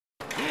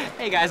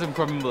Hey guys, I'm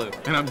Corbin Bleu.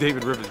 And I'm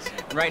David Rivers.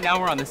 Right now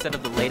we're on the set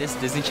of the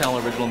latest Disney Channel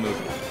original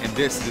movie. And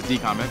this is a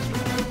DCOM Extra.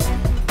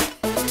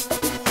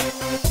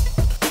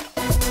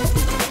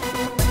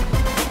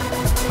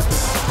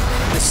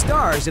 The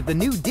stars of the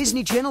new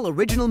Disney Channel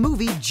original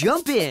movie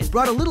Jump In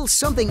brought a little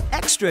something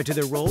extra to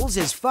their roles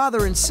as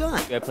father and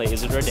son. I play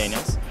Isidore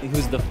Daniels,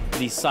 who's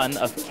the son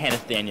of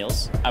Kenneth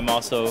Daniels. I'm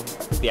also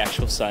the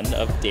actual son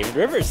of David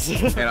Rivers.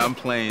 And I'm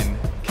playing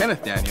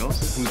Kenneth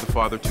Daniels, who's the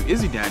father to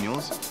Izzy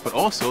Daniels, but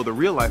also the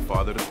real-life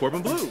father to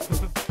Corbin Bleu.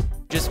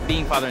 Just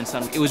being father and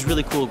son, it was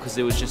really cool because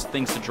it was just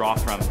things to draw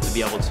from to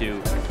be able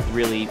to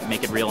really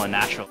make it real and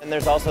natural. And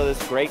there's also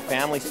this great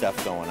family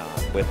stuff going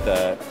on with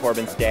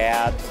Corbin's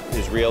dad,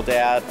 his real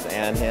dad,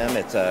 and him.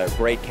 It's a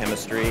great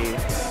chemistry,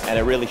 and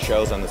it really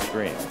shows on the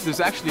screen.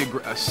 There's actually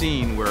a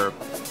scene where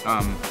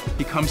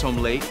he comes home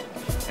late,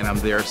 and I'm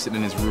there sitting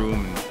in his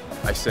room, and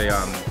I say,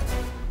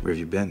 where have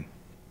you been?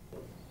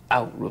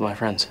 Out with my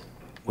friends.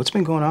 What's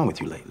been going on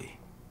with you lately?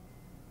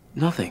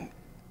 Nothing.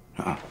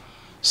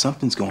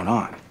 Something's going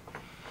on.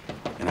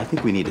 And I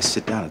think we need to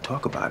sit down and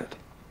talk about it.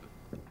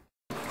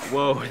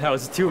 Whoa, that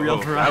was too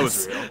real for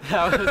us.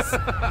 That was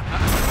real.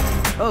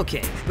 That was...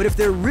 Okay, but if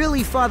they're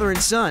really father and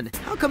son,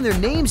 how come their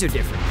names are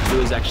different?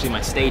 It was actually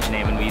my stage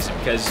name, and we used it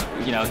because,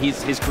 you know,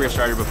 his career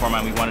started before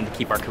mine. We wanted to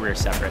keep our careers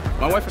separate.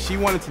 My wife, she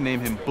wanted to name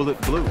him Bullet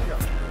Blue,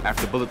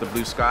 after Bullet the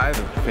Blue Sky,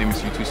 the famous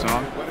U2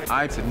 song.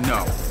 I said,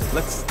 no,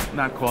 let's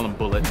not call him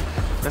Bullet.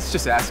 That's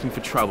just asking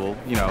for trouble,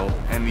 you know,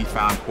 and we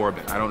found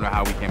Corbin. I don't know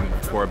how we came in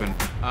with Corbin.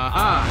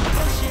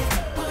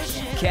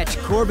 Catch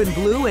Corbin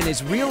Bleu and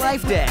his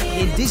real-life dad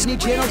in Disney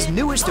Channel's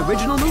newest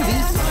original movie,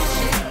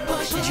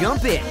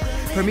 Jump In.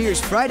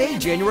 Premieres Friday,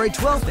 January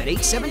 12th at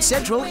 8/7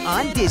 Central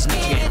on Disney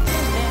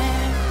Channel.